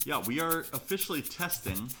Yeah, we are officially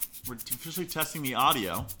testing. We're officially testing the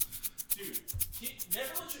audio. Dude, never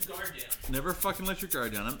let your guard down. Never fucking let your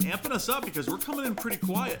guard down. I'm amping us up because we're coming in pretty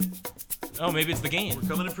quiet. Oh, maybe it's the gain. We're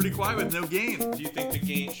coming in pretty quiet with no gain. Do you think the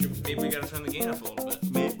gain should... Maybe we gotta turn the gain up a little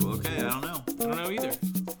bit. Maybe. Okay, I don't know. I don't know either.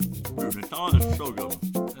 Dude, Nutella is so good.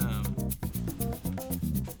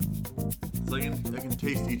 It's like I can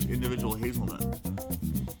taste each individual hazelnut.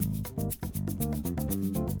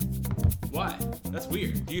 Why? That's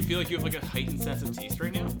weird. Do you feel like you have like a heightened sense of taste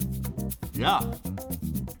right now? Yeah,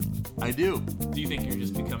 I do. Do you think you're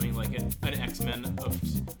just becoming like an X-Men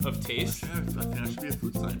of taste? I think I should be a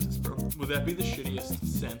food scientist, bro. Would that be the shittiest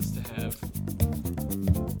sense to have,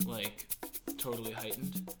 like, totally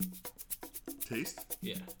heightened? Taste?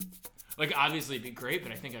 Yeah. Like, obviously it'd be great,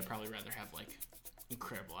 but I think I'd probably rather have, like,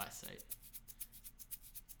 incredible eyesight.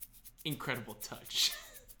 Incredible touch.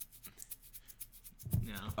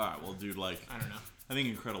 No. Alright, well, dude, like... I don't know. I think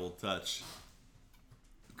incredible touch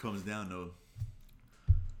comes down to...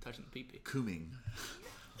 Touching the pee-pee. Cooming.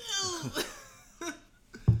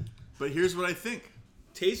 But here's what I think.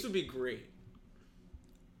 Taste would be great.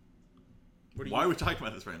 Why are we talking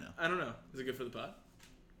about this right now? I don't know. Is it good for the pod?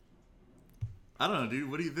 I don't know, dude.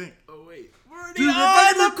 What do you think? Oh, wait. Dude, we're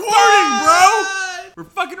fucking recording, bro! We're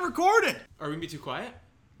fucking recording! Are we going to be too quiet?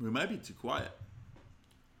 We might be too quiet.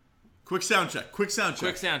 Quick sound check. Quick sound check.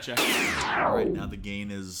 Quick sound check. Alright, now the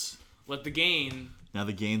gain is... Let the gain... Now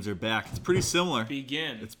the gains are back. It's pretty similar.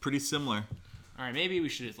 begin. It's pretty similar. Alright, maybe we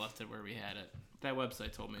should have left it where we had it. That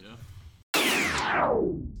website told me to.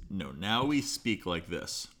 No, now we speak like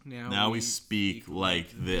this. Now we speak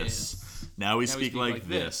like this. Now we speak like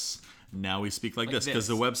this. Now we speak like this. Because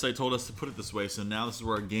the website told us to put it this way, so now this is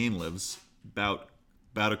where our gain lives. About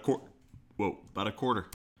a quarter.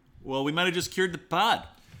 Well, we might have just cured the pod.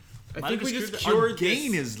 I think we just cured our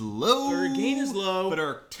gain is low. Our gain is low. But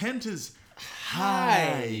our tent is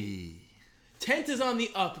high. Tent is on the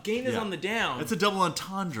up. Gain is on the down. That's a double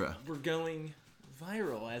entendre. We're going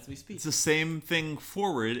viral as we speak. It's the same thing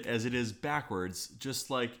forward as it is backwards. Just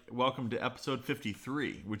like welcome to episode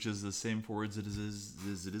 53, which is the same forwards as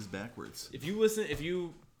it is backwards. If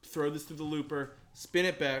you throw this through the looper, spin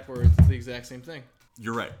it backwards, it's the exact same thing.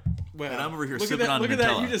 You're right. Wow. And I'm over here sipping on Nutella. Look at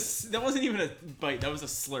that. That wasn't even a bite. That was a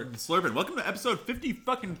slurp. Slurpin. Welcome to episode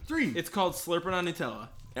 50-3. It's called Slurpin On Nutella.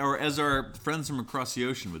 Or as our friends from across the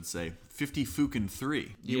ocean would say,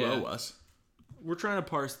 50-3. You owe us. We're trying to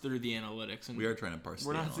parse through the analytics. And we are trying to parse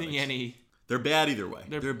through the analytics. We're not seeing any... They're bad either way.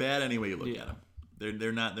 They're bad any way you look at them.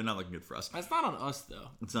 They're not looking good for us. That's not on us, though.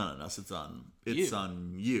 It's not on us. It's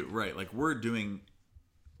on you. Right. Like, we're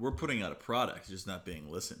putting out a product. It's just not being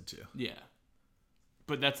listened to. Yeah.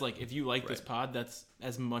 But that's like, if you like this pod, that's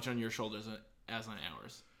as much on your shoulders as on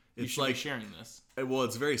ours. You should be sharing this. Well,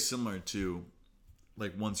 it's very similar to,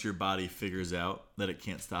 like, once your body figures out that it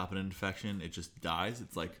can't stop an infection, it just dies.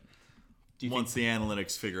 It's like, once the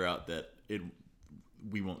analytics figure out that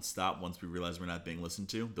we won't stop once we realize we're not being listened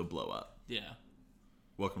to, they'll blow up. Yeah.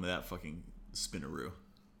 Welcome to that fucking spinneroo.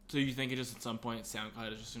 So you think it just at some point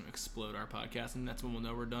SoundCloud is just going to explode our podcast and that's when we'll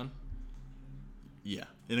know we're done? Yeah,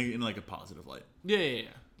 in like a positive light. Yeah.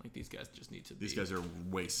 Like these guys just need to be. These guys are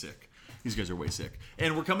way sick.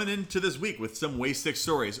 And we're coming into this week with some way sick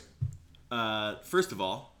stories. First of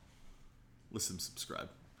all, listen,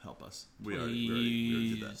 subscribe. Help us. We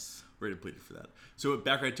already did that. We already pleaded for that. So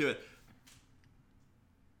back right to it.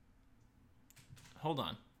 Hold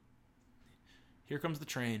on. Here comes the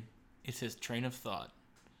train. It's his train of thought.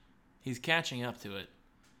 He's catching up to it.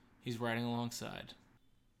 He's riding alongside.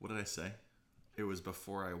 What did I say? It was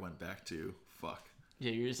before I went back to fuck.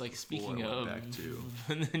 Yeah, you're just like speaking of,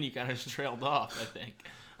 and then you kind of trailed off. I think.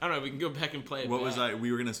 I don't know. We can go back and play it. What was I?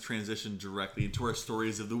 We were gonna transition directly into our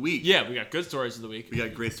stories of the week. Yeah, we got good stories of the week. We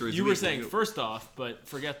got great stories. You were saying first off, but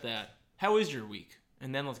forget that. How is your week?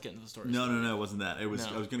 And then let's get into the stories. No, it wasn't that. It was.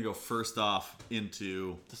 No. I was gonna go first off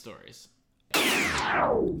into the stories.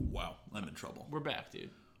 Wow, I'm in trouble. We're back, dude.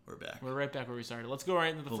 We're back. We're right back where we started. Let's go right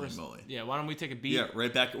into the Holy first. Moly. Yeah, why don't we take a beat? Yeah,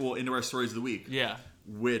 right back. Well, into our stories of the week. Yeah.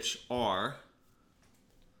 Which are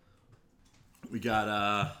we've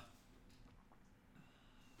got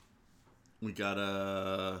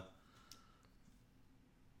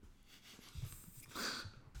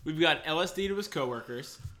LSD to his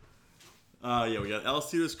coworkers. Yeah, we got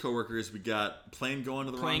LSD to his coworkers. We got plane going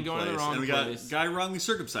to the wrong place. And we got guy wrongly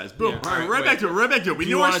circumcised. Boom. Yeah, all right, right back to it. We know our stories. Do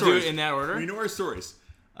you want to do it in that order? We know our stories.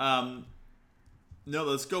 No,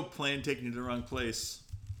 let's go plane taking you to the wrong place.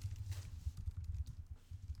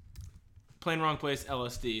 Plain Wrong Place,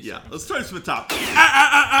 LSD. Yeah, let's start from the top.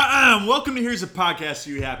 Welcome to Here's a Podcast. Are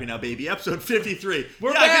you happy now, baby? Episode 53.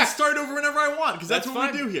 We're back. I can back. start over whenever I want because that's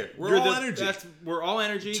what we do here. We're all energy. We're all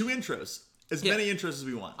energy. 2 intros. As many intros as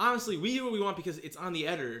we want. Honestly, we do what we want because it's on the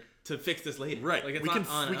editor to fix this later. Right. Like, it's we not can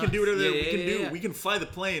on we us. can do whatever we can do. Yeah. We can fly the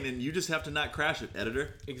plane, and you just have to not crash it,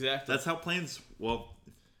 editor. Exactly. That's how planes. Well,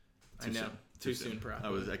 I know. Too soon,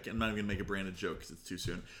 probably. I'm not even going to make a branded joke because it's too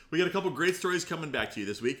soon. We got a couple great stories coming back to you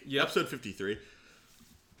this week. Yep. Episode 53.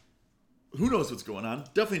 Who knows what's going on?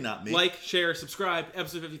 Definitely not me. Like, share, subscribe.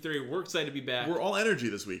 Episode 53. We're excited to be back. We're all energy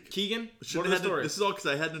this week. Keegan, Shouldn't what are the have stories? This is all because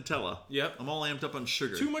I had Nutella. Yep. I'm all amped up on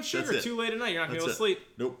sugar. Too much sugar. That's it. Too late at night. You're not going to be able That's to sleep.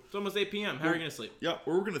 Nope. It's almost 8 p.m. How are you going to sleep? Yeah,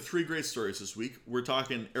 we're working on 3 great stories this week. We're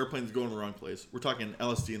talking airplanes going to the wrong place. We're talking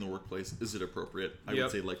LSD in the workplace. Is it appropriate? I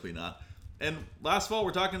would say likely not. And last of all,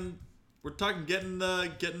 we're talking getting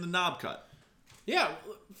the knob cut. Yeah.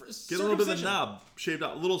 Get a little bit of the knob shaved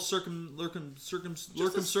out. A little circumcision. Take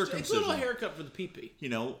a little haircut for the pee-pee. You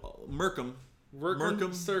know, Merkham,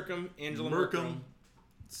 Angela Merkham.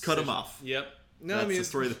 Cut him off. Yep. No, That's the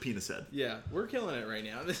story of the penis head. Yeah, we're killing it right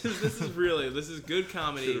now. This is good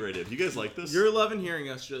comedy. Good radio. You guys like this? You're loving hearing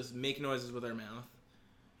us just make noises with our mouth.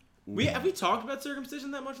 Have we talked about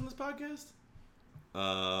circumcision that much on this podcast? I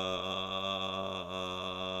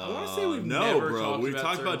want to say we've never talked We've about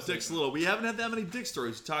talked about circumcision. dicks a little. We haven't had that many dick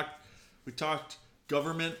stories. We talked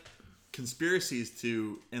government conspiracies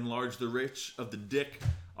to enlarge the rich of the dick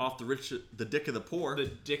off the rich, the dick of the poor. The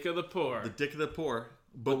dick of the poor. The dick of the poor.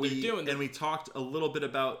 But we talked a little bit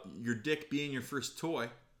about your dick being your first toy.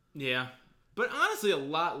 Yeah. But honestly, a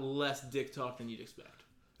lot less dick talk than you'd expect.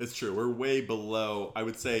 It's true. We're way below, I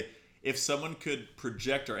would say. If someone could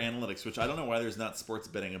project our analytics, which I don't know why there's not sports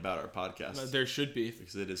betting about our podcast. There should be.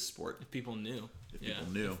 Because it is sport. If people knew. If people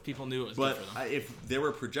knew. If people knew it was but good for them. If there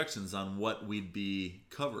were projections on what we'd be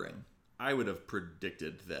covering, I would have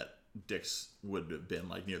predicted that dicks would have been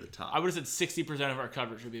like near the top. I would have said 60% of our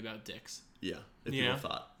coverage would be about dicks. Yeah. If people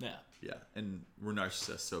thought. Yeah. Yeah. And we're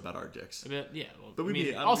narcissists, so about our dicks. Well, but we'd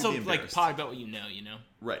be also, we'd be like, pod about what you know,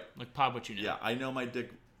 Right. Like, pod what you know. Yeah, I know my dick.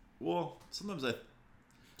 Well, sometimes like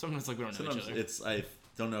we don't know each other. I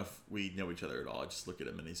don't know if we know each other at all. I just look at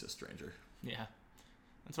him and he's a stranger. Yeah.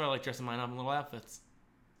 That's why I like dressing mine up in little outfits.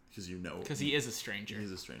 Because you know. Because he is a stranger.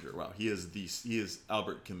 He's a stranger. Wow. He is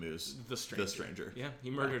Albert Camus. The stranger. Yeah. He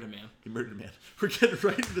murdered a man. We're getting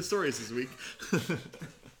right into the stories this week.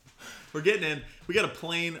 We're getting in. We got a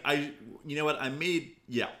plane. We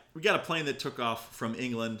got a plane that took off from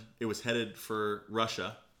England. It was headed for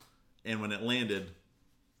Russia. And when it landed,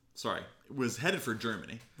 it was headed for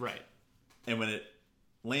Germany. Right. And when it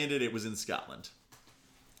landed, it was in Scotland.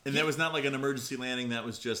 And that was not like an emergency landing. That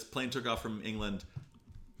was just plane took off from England.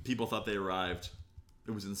 People thought they arrived.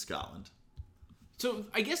 It was in Scotland. So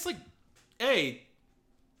I guess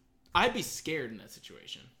I'd be scared in that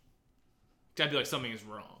situation. I'd be like, something is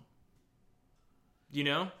wrong. You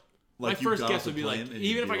know? Like, my first guess would be like,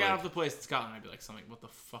 even if I got off the place in Scotland, I'd be like, something, what the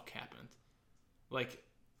fuck happened? Like,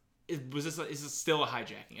 is this still a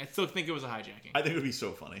hijacking? I still think it was a hijacking. I think it would be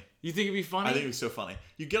so funny. You think it'd be funny? I think it would be so funny.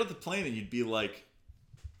 You get off the plane and you'd be like,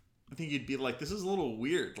 this is a little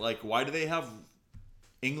weird. Like, why do they have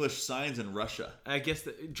English signs in Russia? I guess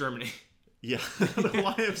Germany. Yeah. I don't know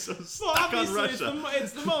why I'm so stuck on Russia.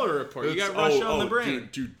 It's the Mueller report. You got Russia on the brain.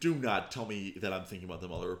 Do not tell me that I'm thinking about the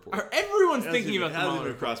Mueller report. Everyone's thinking about the Mueller report. It hasn't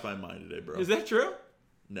even crossed my mind today, bro. Is that true?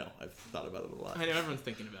 No, I've thought about it a lot. I know everyone's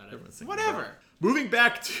thinking about it. Whatever. Moving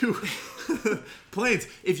back to planes.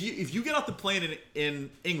 If you get off the plane in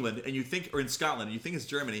England and you think, or in Scotland, and you think it's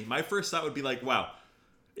Germany, my first thought would be like, wow,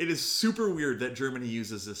 it is super weird that Germany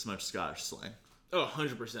uses this much Scottish slang. Oh,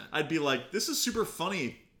 100%. I'd be like, this is super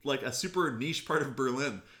funny, like a super niche part of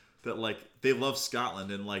Berlin that like they love Scotland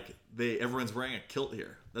and like everyone's wearing a kilt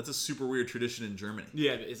here. That's a super weird tradition in Germany.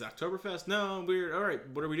 Yeah, is Oktoberfest? No, weird. All right,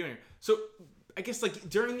 what are we doing here? So I guess like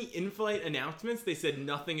during the in-flight announcements, they said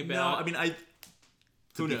nothing about. No, I mean,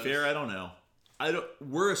 to be fair, I don't know.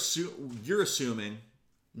 You're assuming.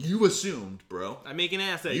 You assumed, bro. I'm making an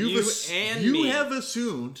ass at you and you me. You have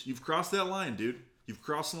assumed. You've crossed that line, dude. You've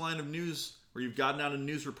crossed the line of news where you've gotten out of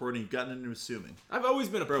news reporting. You've gotten into assuming. I've always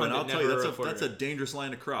been a pundit, and I'll tell you, reporter. that's a dangerous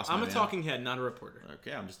line to cross. I'm a talking head, not a reporter.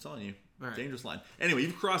 Okay, I'm just telling you. Right. Dangerous line. Anyway,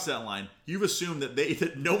 you've crossed that line. You've assumed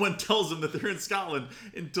that no one tells them that they're in Scotland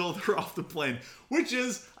until they're off the plane. Which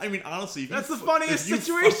is, I mean, honestly, that's the funniest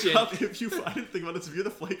situation. I didn't think about this. If you're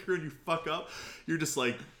the flight crew and you fuck up, you're just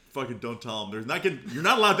like, fucking don't tell them. You're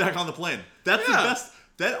not allowed back on the plane. That's the best.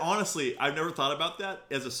 That honestly, I've never thought about that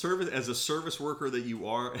as a service worker that you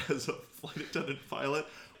are, as a flight attendant pilot.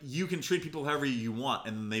 You can treat people however you want,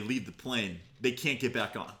 and then they leave the plane. They can't get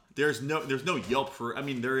back on. There's no Yelp for. I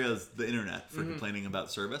mean, there is the internet for complaining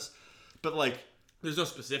about service, but like. There's no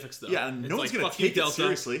specifics though. Yeah, no one's gonna take it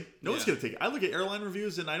seriously. No one's gonna take it. I look at airline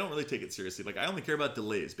reviews and I don't really take it seriously. Like I only care about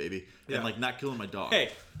delays, baby, and like not killing my dog.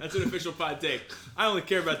 Hey, that's an official pod take. I only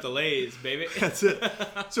care about delays, baby. That's it.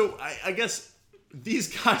 So I guess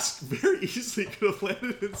these guys very easily could have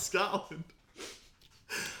landed in Scotland,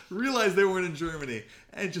 realized they weren't in Germany,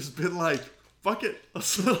 and just been like, "Fuck it,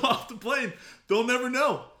 let's let off the plane. They'll never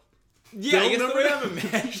know." Yeah, I guess the way I'm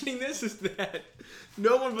imagining this is that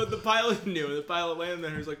no one but the pilot knew, and the pilot landed there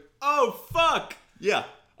and he was like, "Oh fuck!" Yeah,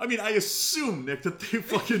 I mean, I assume, Nick, that they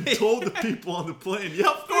fucking told the people on the plane. Yeah,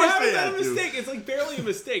 of course they had a mistake. It's like barely a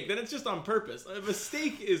mistake. Then it's just on purpose. A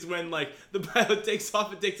mistake is when like the pilot takes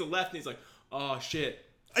off and takes a left, and he's like, "Oh shit."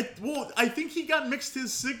 I think he got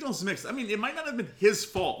his signals mixed. I mean, it might not have been his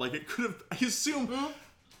fault. Like it could have. I assume.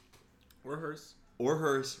 Or hers. Or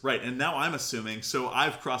hers, right? And now I'm assuming. So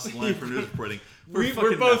I've crossed the line for news reporting. We're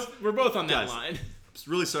both on that line.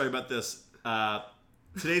 I'm really sorry about this.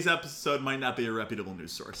 Today's episode might not be a reputable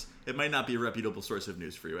news source. It might not be a reputable source of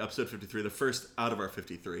news for you. Episode 53, the first out of our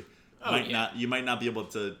 53. You might not be able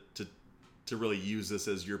to really use this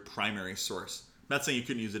as your primary source. I'm not saying you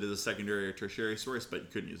couldn't use it as a secondary or tertiary source, but you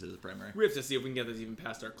couldn't use it as a primary. We have to see if we can get this even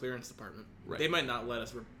past our clearance department. Right. They might not let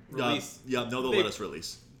us release. They'll let us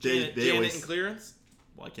release. Janet and clearance?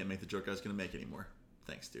 Well, I can't make the joke I was going to make anymore.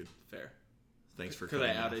 Thanks, dude. Fair. Thanks for because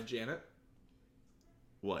I outed Janet.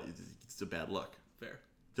 What? It's a bad look. Fair.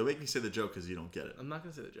 Don't make me say the joke because you don't get it. I'm not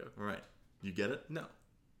going to say the joke. All right. You get it? No.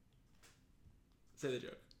 Say the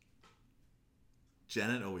joke.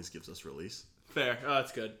 Janet always gives us release. Fair. Oh,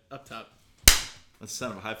 that's good. Up top. That's the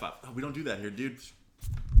sound of a high five. Oh, we don't do that here, dude.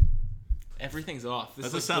 Everything's off.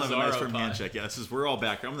 That's the sound of a nice firm handshake. Yeah, we're all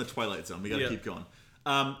back. I'm in the Twilight Zone. We got to keep going.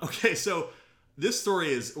 Okay, so this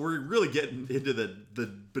story we're really getting into the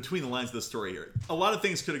between the lines of the story here. A lot of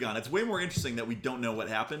things could have gone. It's way more interesting that we don't know what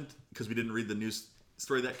happened because we didn't read the news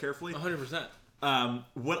story that carefully. 100%.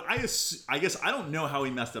 What I guess I don't know how he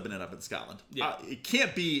messed up and ended up in Scotland. Yeah. It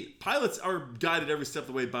can't be. Pilots are guided every step of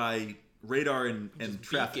the way by radar and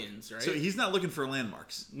traffic. Beacons, right? So he's not looking for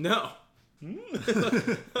landmarks. No. Like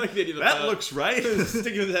the idea that looks right.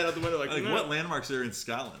 Sticking his head out the window like what landmarks are in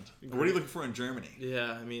Scotland? What are you looking for in Germany?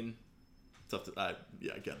 Yeah, I mean, tough to.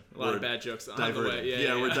 Again, a lot of bad jokes on diverting. the way.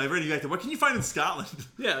 Yeah, we're diverting back to what can you find in Scotland?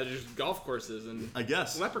 Yeah, just golf courses and I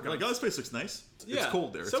guess leprechauns. Like, oh, this place looks nice. Yeah. It's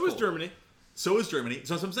cold there. So is Germany. So is Germany.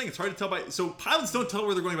 So that's what I'm saying. It's hard to tell by. So pilots don't tell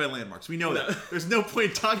where they're going by landmarks. We know that. There's no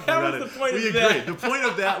point talking about it. The point we of agree. that. The point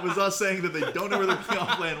of that was us saying that they don't know where they're going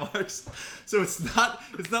off landmarks. So it's not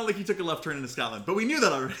like you took a left turn into Scotland. But we knew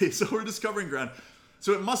that already. So we're discovering ground.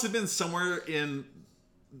 So it must have been somewhere in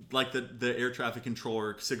like the air traffic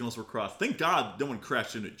controller signals were crossed. Thank God no one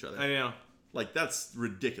crashed into each other. I know. Like that's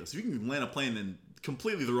ridiculous. If you can land a plane in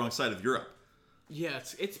completely the wrong side of Europe. Yeah,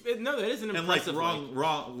 no, that is an impressive. And like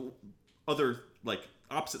wrong other like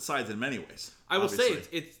opposite sides in many ways. I will say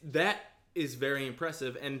that is very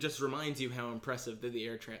impressive and just reminds you how impressive the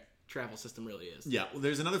air travel system really is. Yeah, well,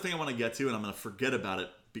 there's another thing I want to get to, and I'm going to forget about it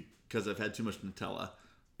because I've had too much Nutella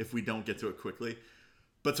if we don't get to it quickly.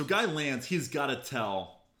 But so guy lands, he's got to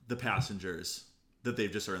tell the passengers that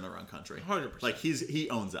they've just are in the wrong country. 100%. Like he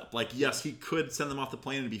owns up. Like yes, he could send them off the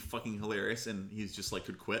plane and be fucking hilarious, and he's just like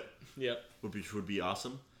could quit. Yep. Which would be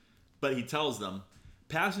awesome. But he tells them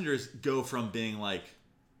passengers go from being like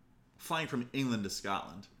flying from England to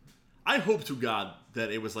Scotland. I hope to God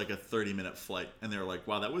that it was like a 30-minute flight, and they were like,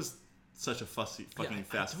 "Wow, that was such a fast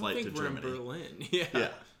flight to Germany." We're in Berlin. Yeah. Yeah,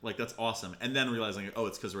 like that's awesome. And then realizing, oh,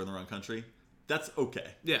 it's because we're in the wrong country. That's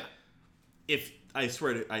okay. Yeah. If I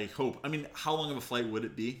swear to, I hope. I mean, how long of a flight would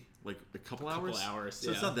it be? Like a couple hours.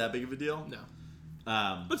 So it's not that big of a deal.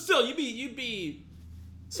 No. But still, you'd be.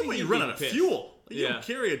 So when you run out of fuel. You Yeah. don't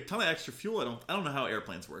carry a ton of extra fuel. I don't know how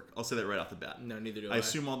airplanes work. I'll say that right off the bat. No, neither do I. I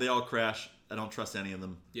assume they all crash. I don't trust any of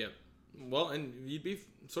them. Yep. Well, and you'd be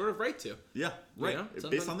sort of right to. Yeah, right. You know,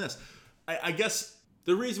 based on this. I guess...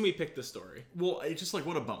 The reason we picked this story. Well, it's just like,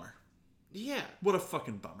 what a bummer. Yeah. What a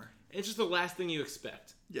fucking bummer. It's just the last thing you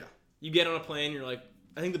expect. Yeah. You get on a plane, you're like...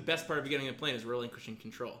 I think the best part of getting on a plane is relinquishing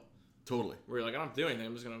control. Totally. Where you're like, I don't have to do anything.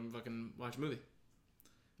 I'm just going to fucking watch a movie.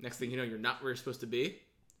 Next thing you know, you're not where you're supposed to be.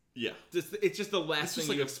 Yeah. It's just the last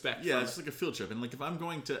thing you expect. Yeah, it's like a field trip. And like if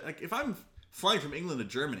I'm flying from England to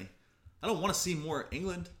Germany, I don't want to see more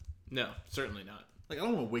England. No, certainly not. Like I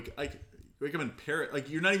don't want to wake up in Paris. Like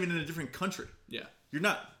you're not even in a different country. Yeah. You're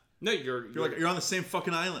not. No, you're on the same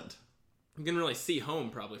fucking island. You can really see home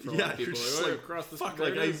probably for a lot of people. You're just like, across the fuck.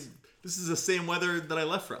 Like this is the same weather that I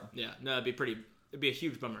left from. Yeah. No, it'd be pretty It'd be a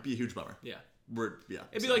huge bummer. Yeah.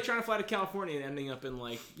 It'd be like trying to fly to California and ending up in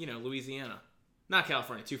Louisiana. Not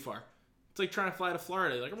California, too far. It's like trying to fly to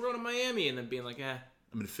Florida. Like, I'm going to Miami, and then being like,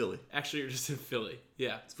 I'm in Philly. Actually, you're just in Philly.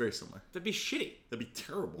 Yeah. It's very similar. That'd be shitty. That'd be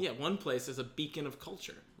terrible. Yeah, one place is a beacon of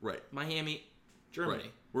culture. Right. Miami, Germany.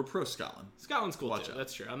 Right. We're pro Scotland. Scotland's cool too.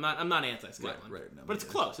 That's true. I'm not anti-Scotland. Right. No, but it's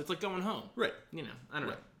close. It's like going home. Right. I don't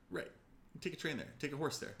know. Right. Take a train there. Take a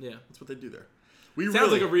horse there. Yeah. That's what they do there.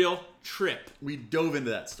 Sounds like a real trip. We dove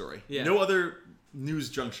into that story. Yeah. No other news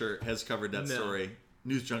juncture has covered that story.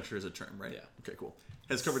 News juncture is a term, right? Yeah. Okay, cool.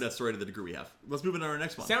 Has covered that story to the degree we have. Let's move into our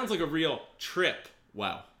next one. Sounds like a real trip.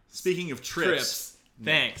 Wow. Speaking of trips.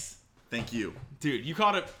 Thanks. Thank you. Dude, you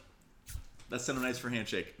caught it. That's sounded nice for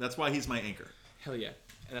handshake. That's why he's my anchor. Hell yeah.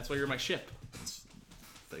 And that's why you're my ship.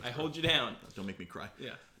 Thanks, I hold you down. Don't make me cry.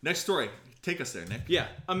 Yeah. Next story. Take us there, Nick. Yeah.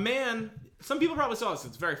 A man, some people probably saw this.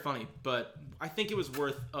 It's very funny, but I think it was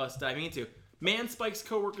worth us diving into. Man spikes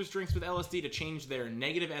coworkers' drinks with LSD to change their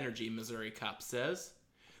negative energy, Missouri cop says.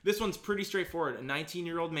 This one's pretty straightforward. A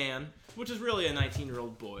 19-year-old man, which is really a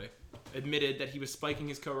 19-year-old boy, admitted that he was spiking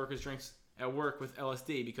his coworkers' drinks at work with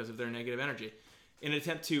LSD because of their negative energy. In an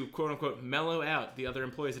attempt to, quote-unquote, mellow out the other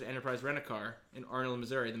employees at Enterprise Rent-A-Car in Arnold,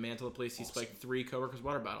 Missouri, the man told the police he spiked 3 coworkers'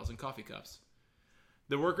 water bottles and coffee cups.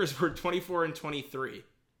 The workers were 24 and 23,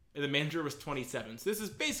 and the manager was 27. So this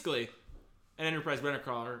is basically an Enterprise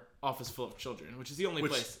Rent-A-Car office full of children, which is the only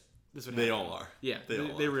place this would happen. They all are. Yeah,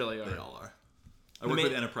 they really are. They all are. I work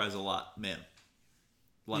with Enterprise a lot. Man.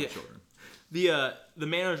 A lot of children. The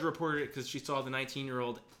manager reported it because she saw the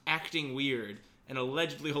 19-year-old acting weird and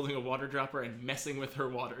allegedly holding a water dropper and messing with her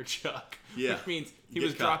water jug. Yeah. Which means he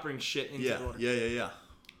was dropping shit into the water. Yeah.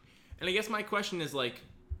 And I guess my question is, like,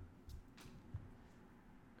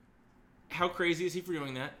 how crazy is he for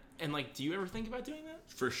doing that? And, like, do you ever think about doing that?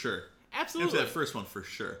 For sure. Absolutely. After that first one, for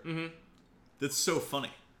sure. Mm-hmm. That's so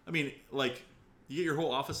funny. I mean, like, you get your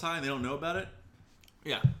whole office high and they don't know about it?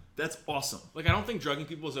 Yeah. That's awesome. Like, I don't think drugging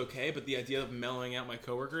people is okay, but the idea of mellowing out my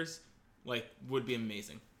coworkers, like, would be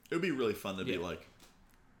amazing. It would be really fun to be like,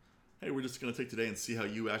 hey, we're just going to take today and see how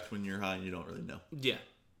you act when you're high and you don't really know. Yeah.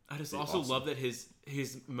 I just also love that his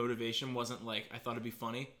motivation wasn't like, I thought it'd be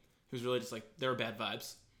funny. He was really just like, there are bad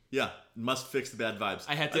vibes. Yeah. Must fix the bad vibes.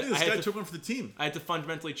 I think this guy took one for the team. I had to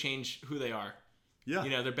fundamentally change who they are. Yeah. You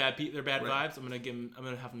know, they're bad vibes. I'm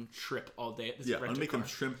gonna have them trip all day at this I'm gonna make them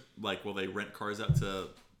trip like while they rent cars out to a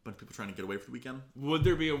bunch of people trying to get away for the weekend. Would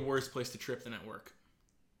there be a worse place to trip than at work?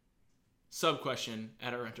 Sub question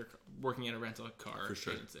at working at a rental car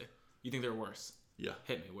agency. You think they're worse? Yeah.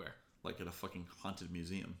 Hit me where? Like at a fucking haunted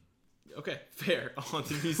museum. Okay, fair. A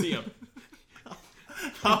haunted museum.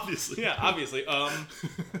 Obviously. Yeah, obviously.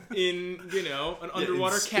 In, an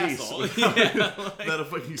underwater castle. That a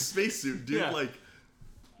fucking spacesuit, dude. Yeah. Like,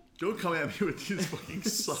 don't come at me with these fucking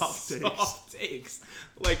soft takes. Soft takes.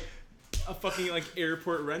 Like, a fucking,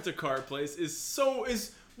 airport rent-a-car place is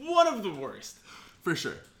one of the worst. For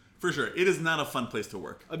sure. It is not a fun place to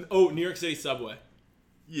work. New York City subway.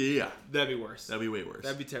 Yeah. That'd be worse. That'd be way worse.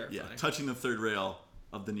 That'd be terrifying. Yeah, touching the third rail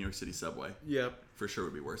of the New York City subway. Yep. For sure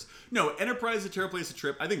would be worse. No, Enterprise is a terrible place to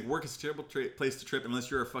trip. I think work is a terrible place to trip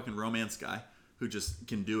unless you're a fucking romance guy who just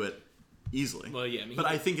can do it easily. Well, yeah. But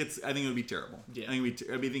I think it would be terrible. Yeah. I think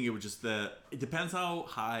it would just it depends how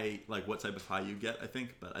high, like what type of high you get, I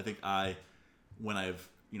think. But I think when I've,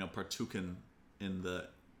 partooken in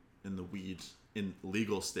the weed in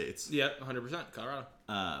legal states. Yep, 100%. Colorado.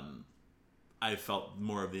 I felt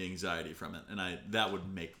more of the anxiety from it, and that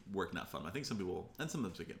would make work not fun. I think some people, and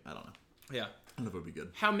sometimes again, I don't know. Yeah. I don't know if it would be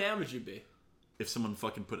good. How mad would you be? If someone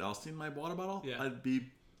fucking put LSD in my water bottle? Yeah. I'd be...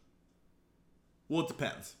 Well, it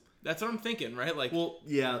depends. That's what I'm thinking, right? Like, well,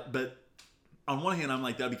 yeah, but on one hand, I'm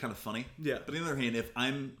like, that'd be kind of funny. Yeah. But on the other hand,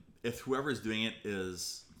 if whoever's doing it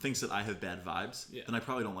thinks that I have bad vibes, then I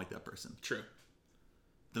probably don't like that person. True.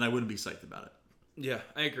 Then I wouldn't be psyched about it. Yeah,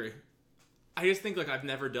 I agree. I just think, I've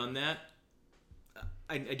never done that.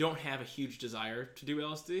 I don't have a huge desire to do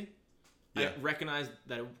LSD. Yeah. I recognize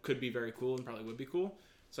that it could be very cool and probably would be cool.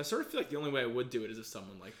 So I sort of feel like the only way I would do it is if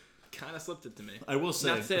someone, kind of slipped it to me. I will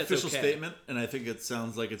say official statement, and I think it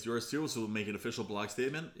sounds like it's yours too, so we'll make an official blog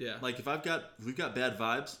statement. Yeah. Like, if we've got bad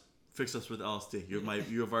vibes, fix us with LSD.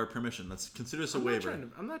 You have our permission. Consider us a waiver.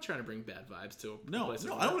 I'm not trying to bring bad vibes to a place.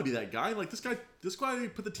 No, I don't want to be that guy. Like, this guy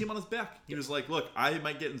put the team on his back. He was like, look, I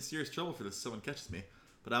might get in serious trouble for this if someone catches me,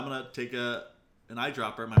 but I'm going to take an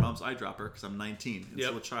eyedropper, my mom's eyedropper, because I'm 19 and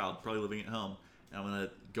still a child, probably living at home. And I'm going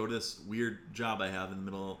to go to this weird job I have in the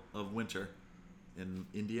middle of winter in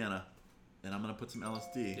Indiana, and I'm going to put some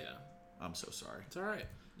LSD. Yeah. I'm so sorry. It's all right.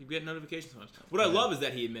 You get notifications sometimes. What I love is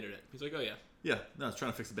that he admitted it. He's like, oh, yeah. Yeah, no, I was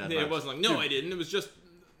trying to fix the bad vibes. Yeah, it wasn't like, no, I didn't. It was just,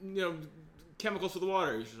 chemicals for the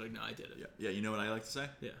water. He's just like, no, I did it. Yeah, you know what I like to say?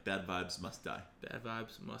 Yeah. Bad vibes must die. Bad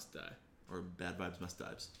vibes must die. Or bad vibes must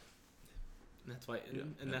dives. And that's why,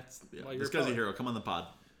 that's why you're This guy's a hero. Come on the pod.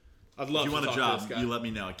 I'd love if you to want a talk to job, this guy. you let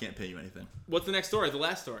me know. I can't pay you anything. What's the next story? The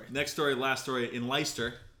last story. Last story in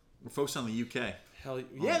Leicester. We're focused on the UK. Hell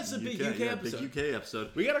yeah, it's a big UK episode. Big UK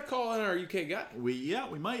episode. We gotta call in our UK guy. We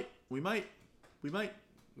might.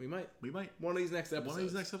 One of these next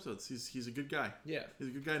episodes. He's a good guy. Yeah. He's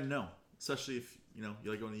a good guy to know, especially if you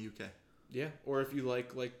like going to the UK. Yeah, or if you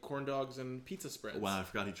like corn dogs and pizza spreads. Wow, I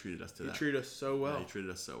forgot he treated us to that. He treated us so well. Yeah, he treated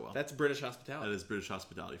us so well. That's British hospitality. That is British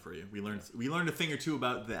hospitality for you. We learned a thing or two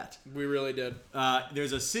about that. We really did.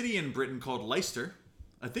 There's a city in Britain called Leicester.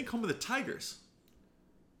 I think home of the Tigers.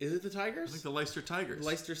 Is it the Tigers? I think the Leicester Tigers.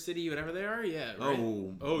 Leicester City, whatever they are? Yeah, right.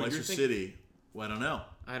 Leicester City. Well, I don't know.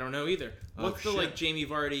 I don't know either. What's the Jamie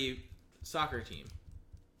Vardy soccer team?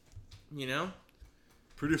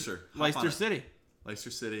 Producer. Leicester City.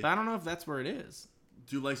 Leicester City. But I don't know if that's where it is.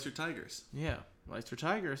 Do Leicester Tigers. Yeah. Leicester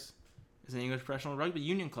Tigers is an English professional rugby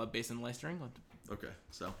union club based in Leicester, England. Okay,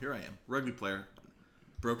 so here I am. Rugby player.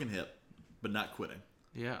 Broken hip, but not quitting.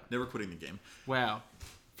 Yeah. Never quitting the game. Wow.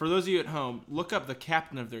 For those of you at home, look up the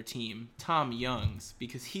captain of their team, Tom Youngs,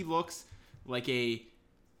 because he looks like a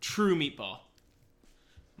true meatball.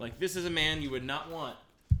 Like, this is a man you would not want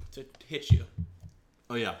to hit you.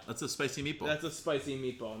 Oh yeah, that's a spicy meatball. That's a spicy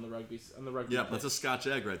meatball on the rugby. Yeah, that's a Scotch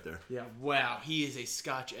egg right there. Yeah. Wow, he is a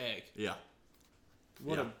Scotch egg. Yeah.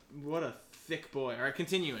 What a thick boy. All right,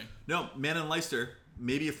 continuing. No, man in Leicester,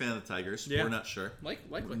 maybe a fan of the Tigers. Yeah. We're not sure.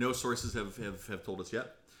 Likely. No sources have told us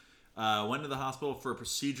yet. Went to the hospital for a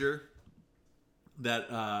procedure that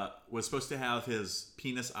was supposed to have his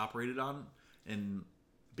penis operated on and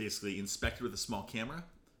basically inspected with a small camera.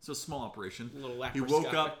 So a small operation. A little He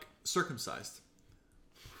woke up circumcised.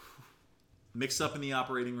 Mixed up in the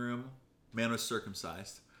operating room. Man was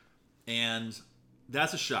circumcised. And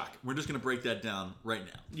that's a shock. We're just going to break that down right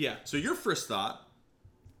now. Yeah. So your first thought...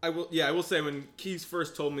 I will say, when Keegs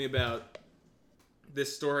first told me about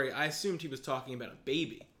this story, I assumed he was talking about a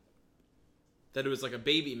baby. That it was like a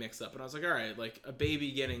baby mix-up. And I was like, all right, like a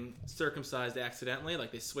baby getting circumcised accidentally.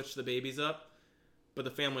 Like they switched the babies up. But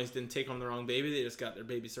the families didn't take home the wrong baby. They just got their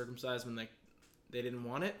baby circumcised when they didn't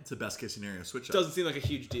want it. It's the best case scenario. Switch up. Doesn't seem like a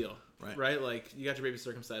huge deal. Right. Like, you got your baby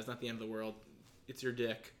circumcised. Not the end of the world. It's your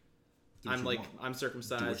dick. I'm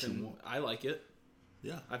circumcised and I like it.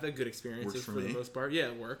 Yeah. I've had good experiences for the me. most part. Yeah,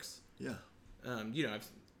 it works. Yeah. And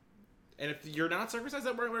if you're not circumcised,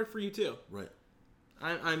 that might work for you too. Right.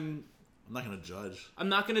 I'm not going to judge. I'm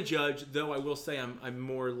not going to judge, though I will say I'm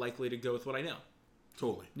more likely to go with what I know.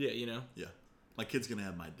 Totally. Yeah, Yeah. My kid's going to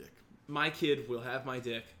have my dick. My kid will have my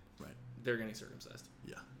dick. Right. They're getting circumcised.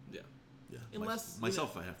 Yeah. Yeah. Yeah. Unless...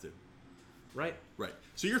 Myself, I have to. Right. Right.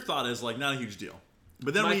 So your thought is, like, not a huge deal.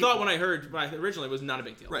 But then my thought when I heard originally was not a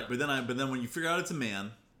big deal. Right. No. But then when you figure out it's a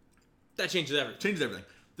man... That changes everything.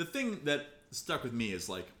 The thing that stuck with me is,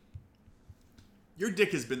 like, your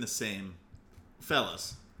dick has been the same.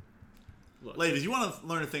 Fellas. Look, ladies, you want to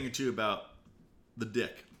learn a thing or two about the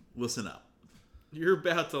dick? Listen up. You're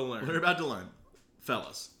about to learn. We're about to learn.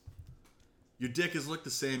 Fellas. Your dick has looked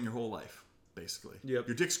the same your whole life, basically. Yep.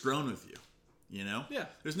 Your dick's grown with you. You know? Yeah.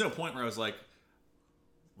 There's no point where I was like,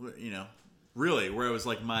 really, where I was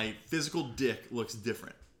like, my physical dick looks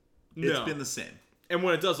different. It's been the same. And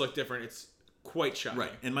when it does look different, it's quite shocking.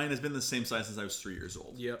 Right. And mine has been the same size since I was 3 years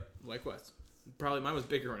old. Yep. Likewise. Probably mine was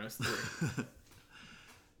bigger when I was 3.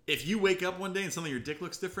 If you wake up one day and suddenly your dick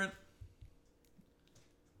looks different,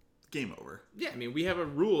 game over. Yeah, I mean, we have a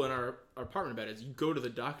rule in our apartment about it. Is you go to the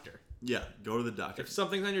doctor. Yeah, go to the doctor. If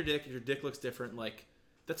something's on your dick, if your dick looks different, like,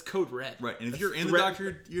 that's code red. Right, and if you're in the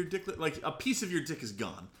doctor, your dick, like, a piece of your dick is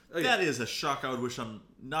gone. Oh, yeah. That is a shock I would wish I'm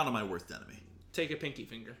not on my worst enemy. Take a pinky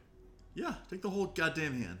finger. Yeah, take the whole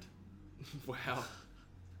goddamn hand. Wow.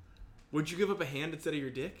 Would you give up a hand instead of your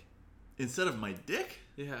dick? Instead of my dick?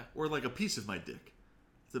 Yeah. Or like a piece of my dick.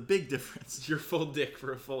 It's a big difference. Your full dick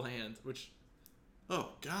for a full hand, which... Oh,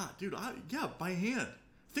 God, dude. By hand.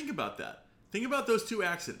 Think about that. Think about those two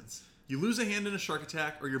accidents. You lose a hand in a shark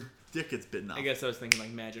attack or your dick gets bitten off. I guess I was thinking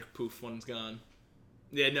like magic poof, one's gone.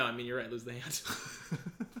 Yeah, no, I mean, you're right. Lose the hand.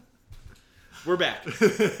 We're back.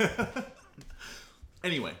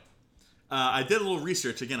 Anyway, I did a little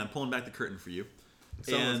research. Again, I'm pulling back the curtain for you.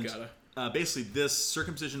 Someone's gotta. Basically, this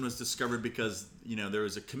circumcision was discovered because, there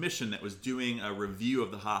was a commission that was doing a review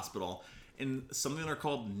of the hospital in something that are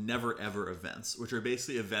called never-ever events, which are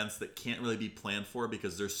basically events that can't really be planned for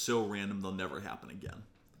because they're so random they'll never happen again.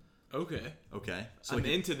 Okay. So I'm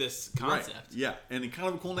into this concept. Right. Yeah, and kind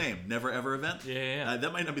of a cool name, Never Ever Event. Yeah.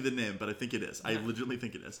 That might not be the name, but I think it is. Yeah. I legitimately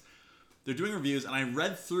think it is. They're doing reviews, and I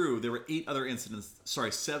read through. There were 7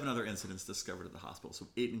 other incidents discovered at the hospital. So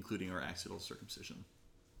 8 including our accidental circumcision.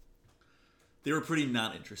 They were pretty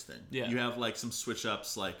not interesting. Yeah. You have like some switch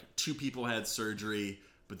ups, like 2 people had surgery,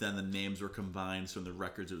 but then the names were combined, so in the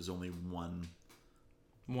records it was only one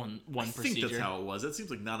procedure. I think that's how it was. That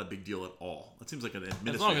seems like not a big deal at all. That seems like an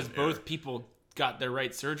administrative as long as error. both people got their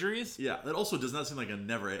right surgeries. Yeah, that also does not seem like a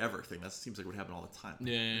never ever thing. That seems like it would happen all the time.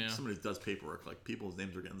 Yeah. Somebody who does paperwork, like people's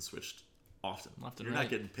names are getting switched often. Left and You're right.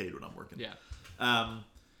 not getting paid when I'm working. Yeah.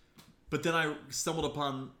 But then I stumbled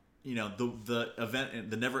upon, the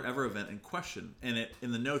event, the Never Ever event in question, and it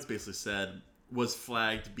in the notes basically said was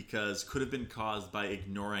flagged because could have been caused by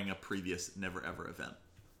ignoring a previous Never Ever event.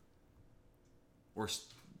 Or, So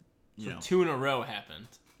 2 in a row happened.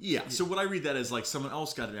 Yeah. So what I read that as like someone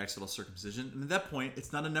else got an accidental circumcision, and at that point,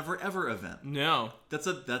 it's not a Never Ever event. No. That's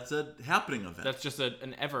a happening event. That's just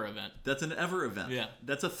an ever event. That's an ever event. Yeah.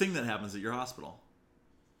 That's a thing that happens at your hospital.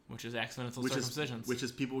 Which is accidental circumcisions. Which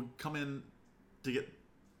is people come in to get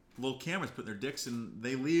little cameras put in their dicks, and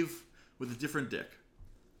they leave with a different dick.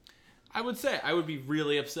 I would say I would be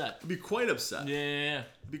really upset. I'd be quite upset. Yeah.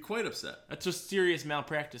 I'd be quite upset. That's a serious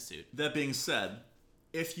malpractice suit. That being said,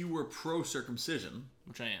 if you were pro-circumcision,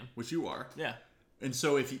 which I am, which you are, yeah, and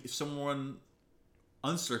so if someone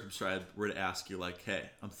uncircumcised were to ask you, like, hey,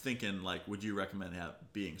 I'm thinking, like, would you recommend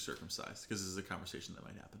being circumcised? Because this is a conversation that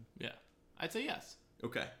might happen. Yeah. I'd say yes.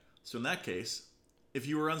 Okay. So in that case, if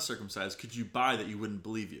you were uncircumcised, could you buy that you wouldn't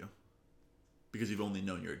believe you? Because you've only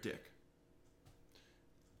known you're a dick.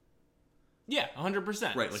 Yeah, 100%.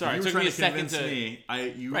 Right. Like Sorry, if it you were took trying me a to second convince to... me,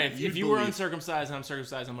 Right, if you were uncircumcised and I'm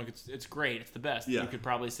circumcised, I'm like, it's great, it's the best. Yeah. You could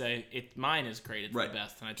probably say, mine is great, it's the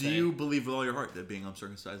best. And I'd Do you believe with all your heart that being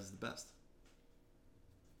uncircumcised is the best?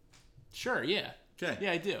 Sure, yeah. Okay.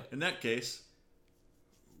 Yeah, I do. In that case,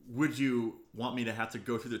 would you want me to have to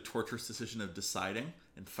go through the torturous decision of deciding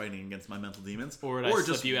and fighting against my mental demons? Or would I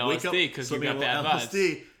slip you LSD because you got bad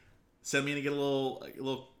vibes? Send me in to get a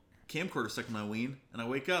little camcorder stuck in my ween, and I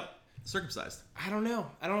wake up circumcised. I don't know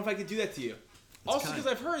if I could do that to you. Also, because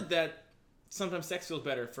I've heard that sometimes sex feels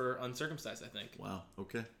better for uncircumcised, I think. Wow,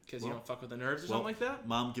 okay. Because you don't fuck with the nerves or something like that?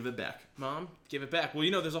 Mom, give it back. Mom, give it back. Well,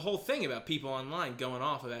 there's a whole thing about people online going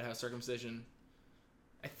off about how circumcision...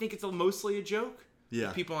 I think it's mostly a joke.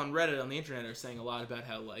 Yeah. People on Reddit, on the internet, are saying a lot about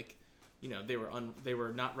how, like, they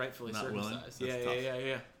were not rightfully circumcised.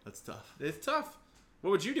 Yeah. That's tough. It's tough. What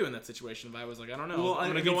would you do in that situation if I was like, I don't know. Well,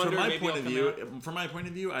 I'm going to go under, from my point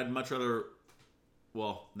of view, I'd much rather...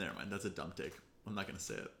 Well, never mind. That's a dumb take. I'm not going to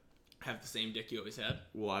say it. Have the same dick you always had?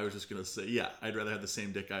 Well, I was just going to say, yeah, I'd rather have the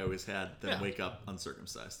same dick I always had than wake up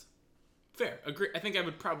uncircumcised. Fair. Agree. I think I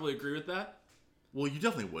would probably agree with that. Well, you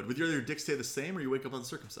definitely would. Would your dick stay the same or you wake up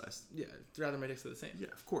uncircumcised? Yeah, I'd rather my dick stay the same. Yeah,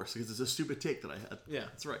 of course, because it's a stupid take that I had. Yeah.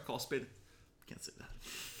 That's right. Call a spade. Can't say that.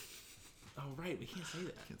 Oh, right. We can't say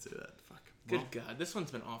that. Can't say that. Fuck. Good God. This one's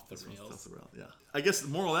been off the rails. Yeah. I guess the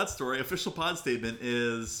moral of that story, official pod statement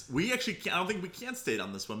is we actually can't, I don't think we can state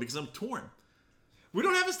on this one because I'm torn. We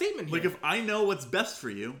don't have a statement here. Like, if I know what's best for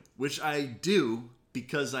you, which I do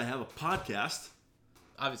because I have a podcast.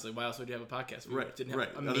 Obviously, why else would you have a podcast? We didn't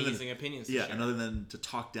have amazing opinions to share. Yeah, and other than to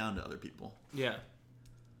talk down to other people. Yeah.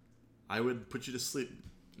 I would put you to sleep.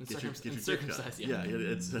 Get your circumcised, yeah.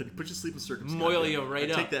 It's put you to sleep and circumcised. Moil you right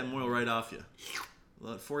up. Take that moil right off you.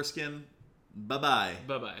 Let foreskin, bye-bye.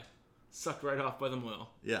 Bye-bye. Sucked right off by the moil.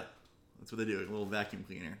 Yeah. That's what they do. A little vacuum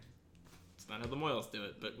cleaner. It's not how the moils do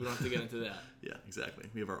it, but we don't have to get into that. Yeah, exactly.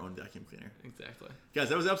 We have our own vacuum cleaner. Exactly. Guys,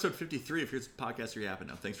 that was episode 53 of Here's the Podcast You're Yapping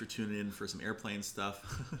Now. Thanks for tuning in for some airplane stuff.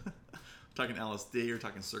 We're talking LSD. We're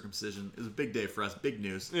talking circumcision. It was a big day for us. Big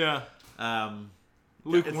news. Yeah.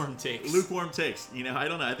 Lukewarm takes. Lukewarm takes. I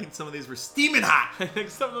don't know. I think some of these were steaming hot. I think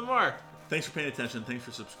some of them are. Thanks for paying attention. Thanks for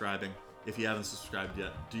subscribing. If you haven't subscribed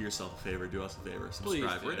yet, do yourself a favor. Do us a favor.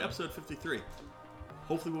 Subscribe. We're at episode 53.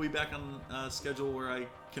 Hopefully we'll be back on a schedule where I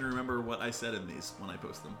can remember what I said in these when I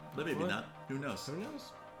post them. But maybe not. Who knows? Who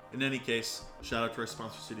knows? In any case, shout out to our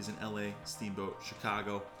sponsor cities in LA, Steamboat,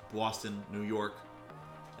 Chicago, Boston, New York,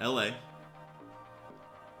 LA. I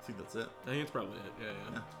think that's it. I think it's probably it.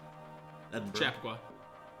 Yeah. Edinburgh. Chappaqua.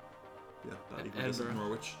 Yeah, about equal distance.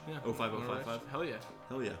 Norwich. Yeah. 05055. Hell yeah.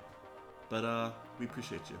 Hell yeah. But we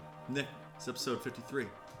appreciate you. Nick, it's episode 53.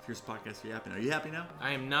 Here's the podcast you're happy now. Are you happy now?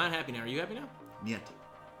 I am not happy now. Are you happy now? Niet.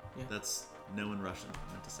 Yeah. That's no in Russian.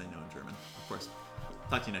 I meant to say no in German. Of course.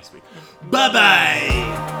 Talk to you next week. Bye-bye!